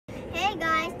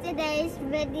today's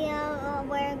video,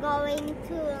 we're going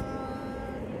to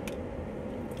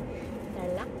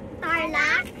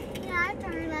Tarlac. Yeah,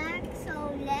 Tarlac. So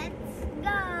let's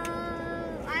go.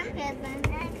 I'm Kevin.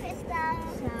 I'm Crystal.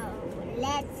 So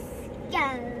let's go.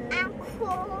 I'm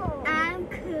cool. I'm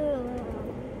cool.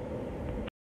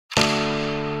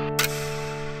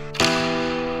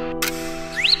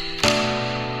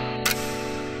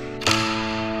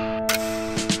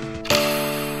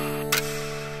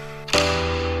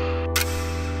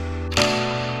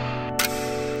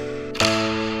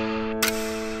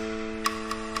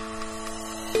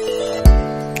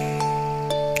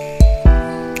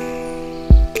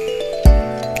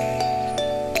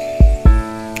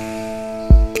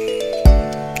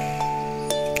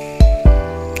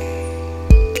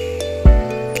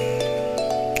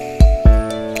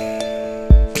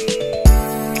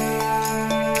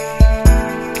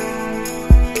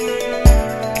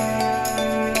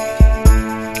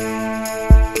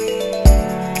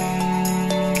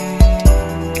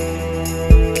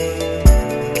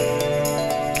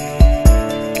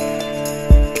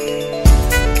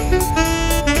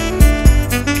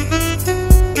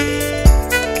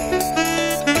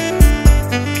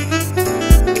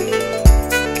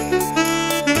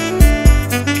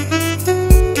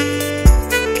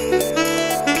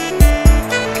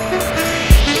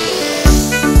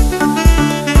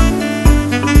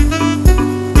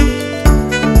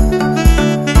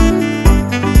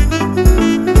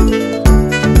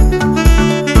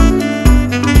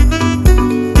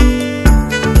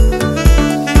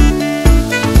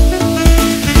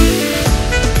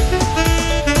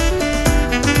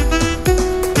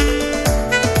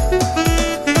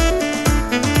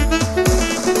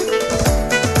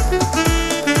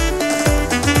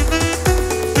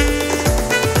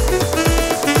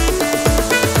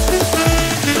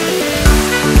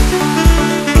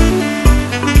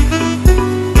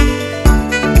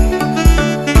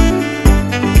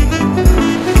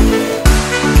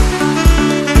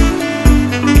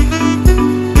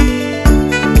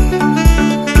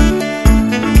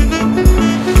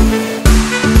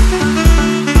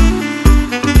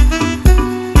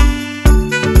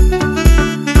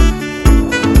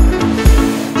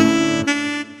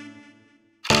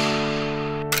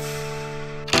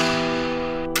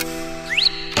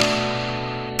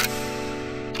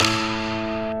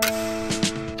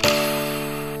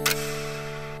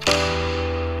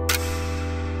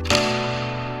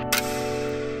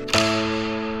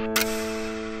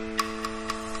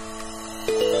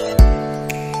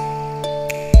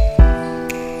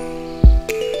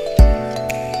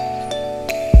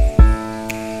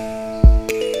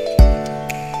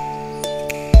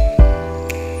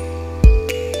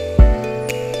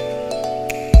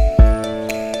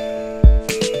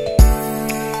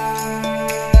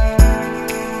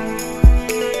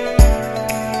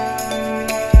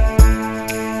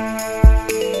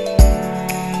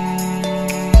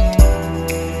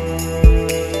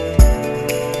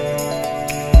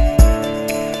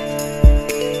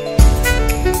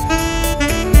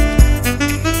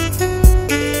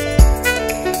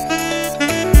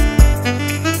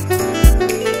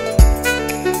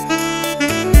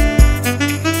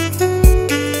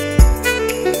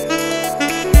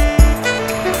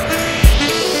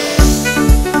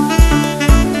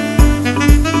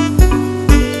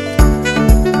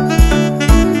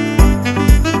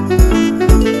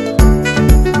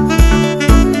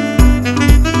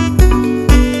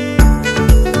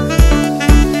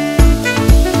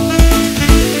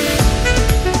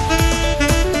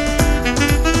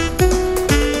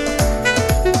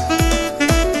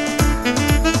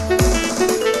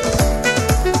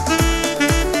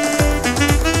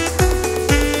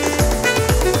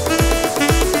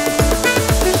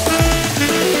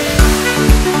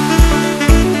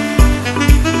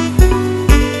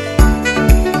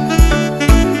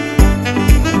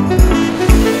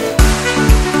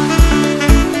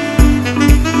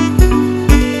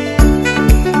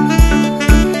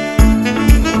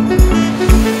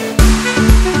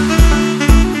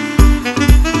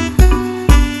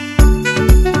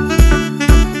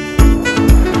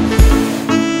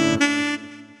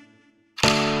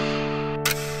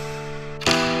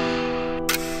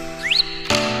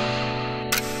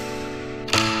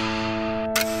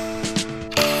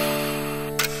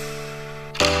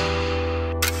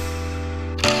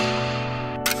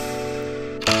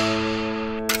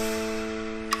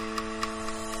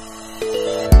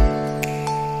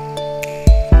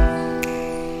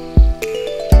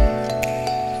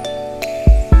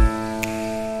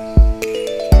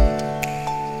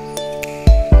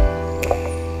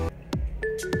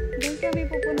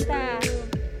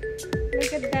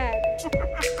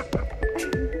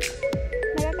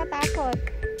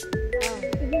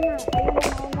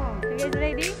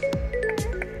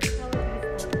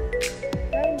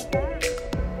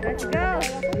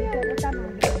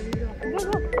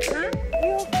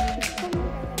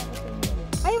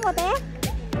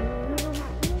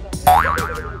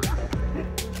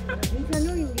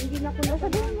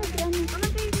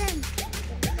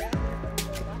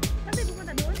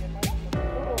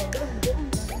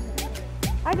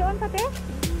 doon pati?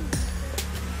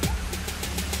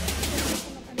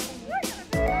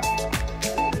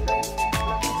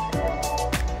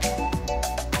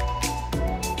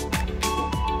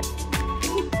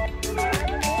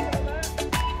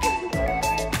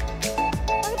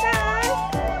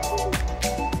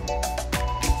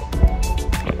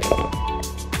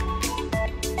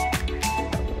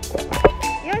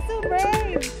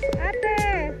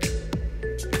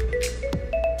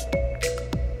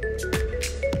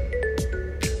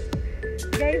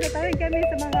 Guys, tatawid kami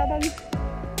sa mga habang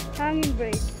hanging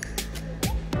break.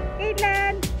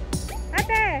 Caitlin!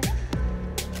 Ate!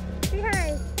 Say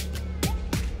hi!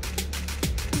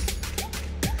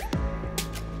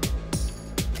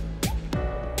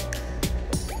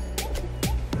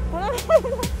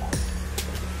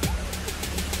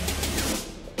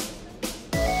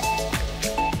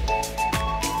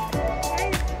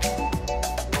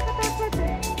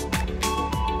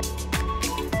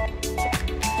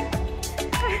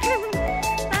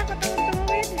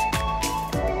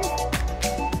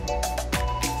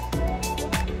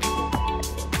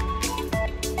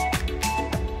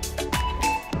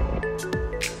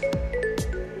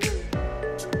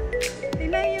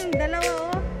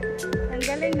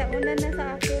 Nauna na sa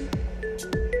akin.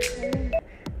 Ayun.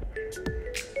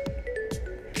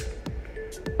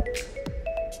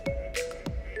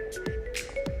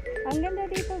 Ang ganda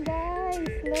dito, guys.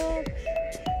 Look.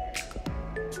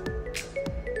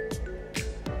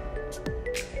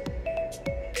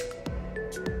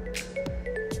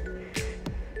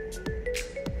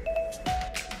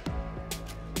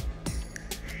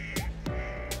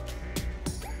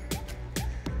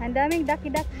 Ang daming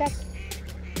ducky-duck-duck.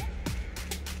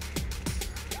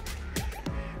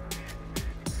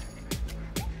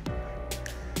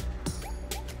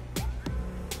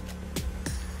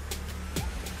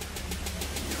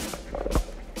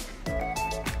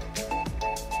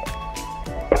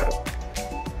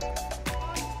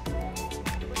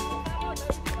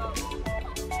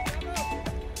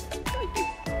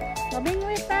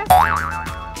 Mabingwit pa.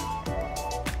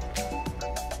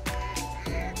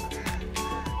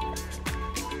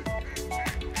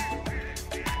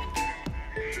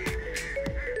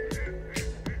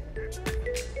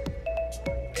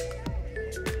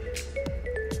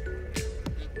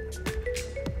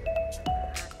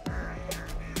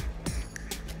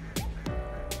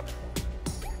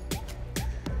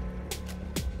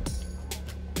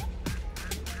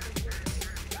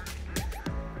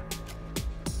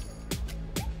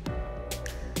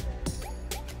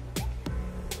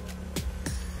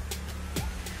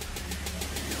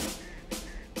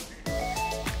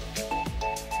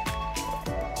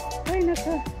 Ay,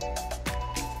 nako.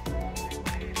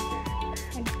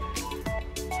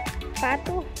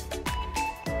 Pato.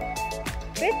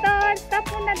 Piston, stop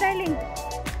muna, darling.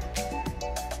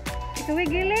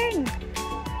 Suwigiling.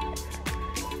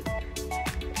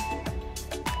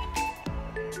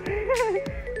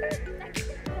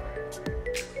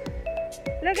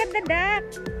 Look at the duck.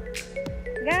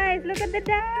 Guys, look at the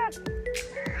duck.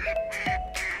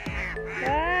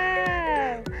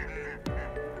 Wow.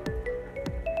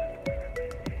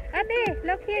 Ate,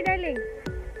 look here, darling.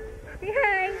 Say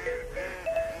hi.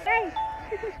 Hi.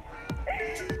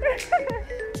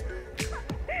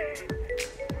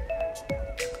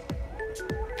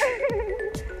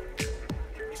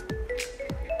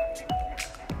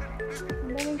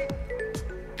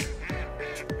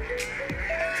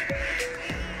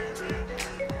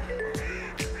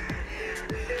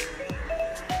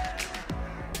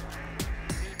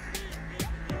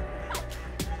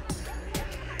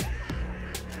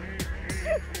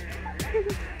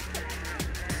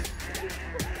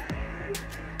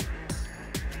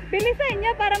 Bilisan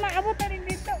niyo para maabot na rin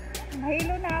dito.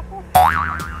 Mahilo na ako.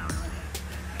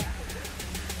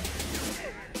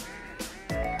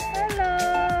 Hello!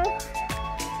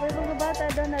 May mga bata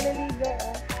doon naliligo.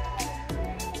 Oh.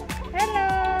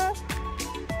 Hello!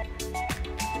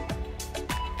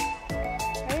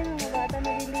 Ayun mga bata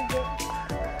naliligo.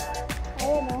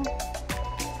 Ayun o.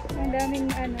 Oh. Ang daming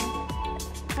ano.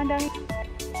 Ang daming...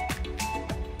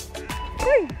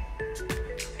 Uy!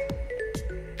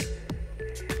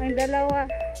 Ang dalawa.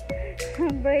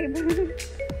 Brave.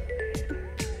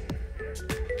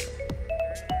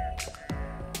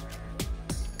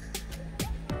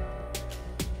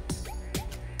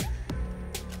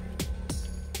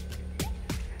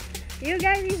 You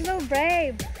guys is so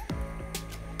brave.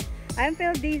 I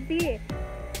feel dizzy.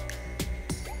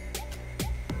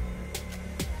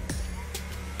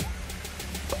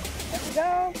 Let's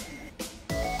go.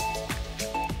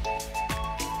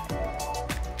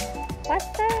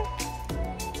 Faster.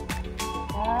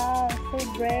 Wow, so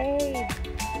brave.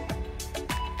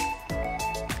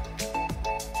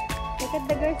 Look at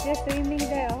the girls just swimming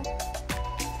there, oh.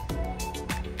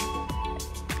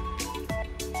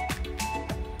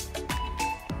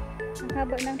 Ang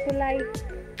haba ng tulay.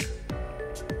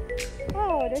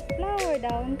 Oh, there's flower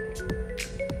down.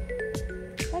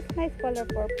 That's nice color,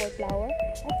 purple flower.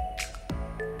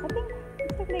 I think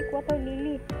it looks like water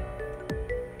lily.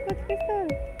 Look, Crystal.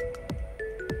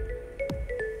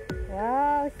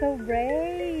 Wow, so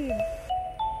brave.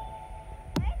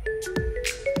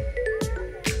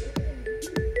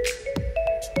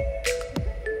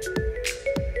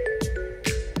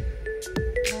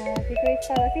 Oh, si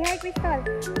Crystal. Say hi, Crystal.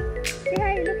 Say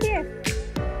hi, look here.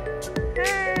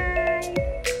 Hi.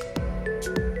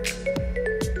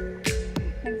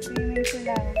 Nag-swimming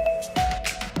sila.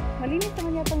 Malinis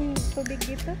naman yata yung tubig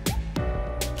dito.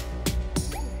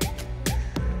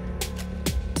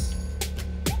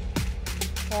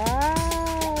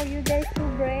 Wow, you guys so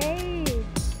brave.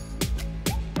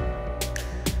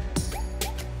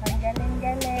 Ang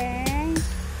galing-galing.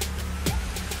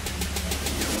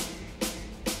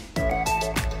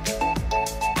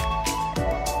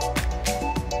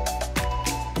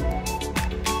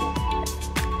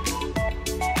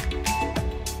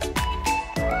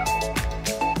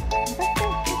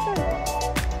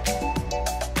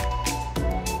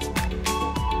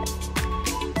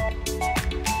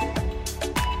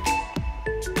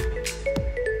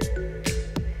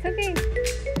 Okay.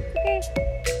 Okay.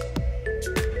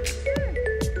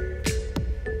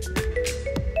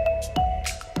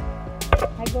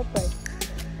 I go first.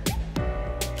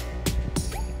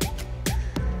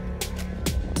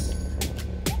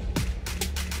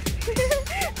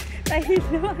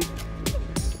 Tahilong.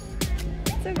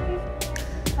 It's okay.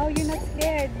 Oh, you're not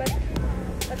scared, but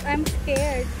I'm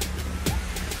scared.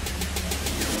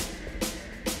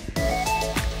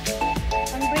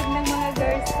 Ang brave ng mga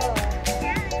girls ko.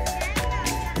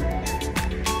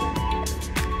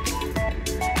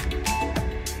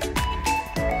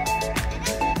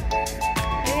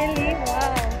 Really?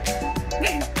 Wow.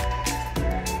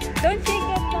 Don't shake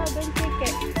it now. Don't shake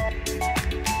it.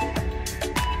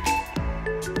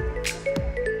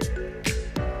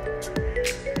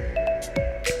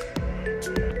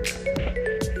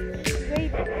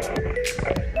 Wait.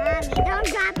 Mommy, don't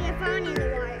drop your phone in the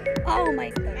water. Oh my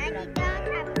God. Daddy, don't drop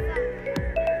your phone.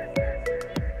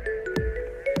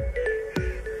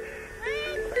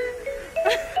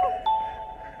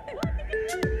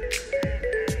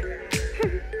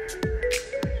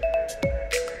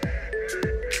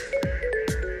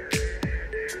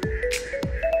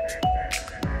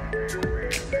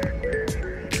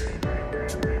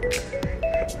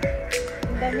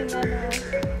 Ang daming ano.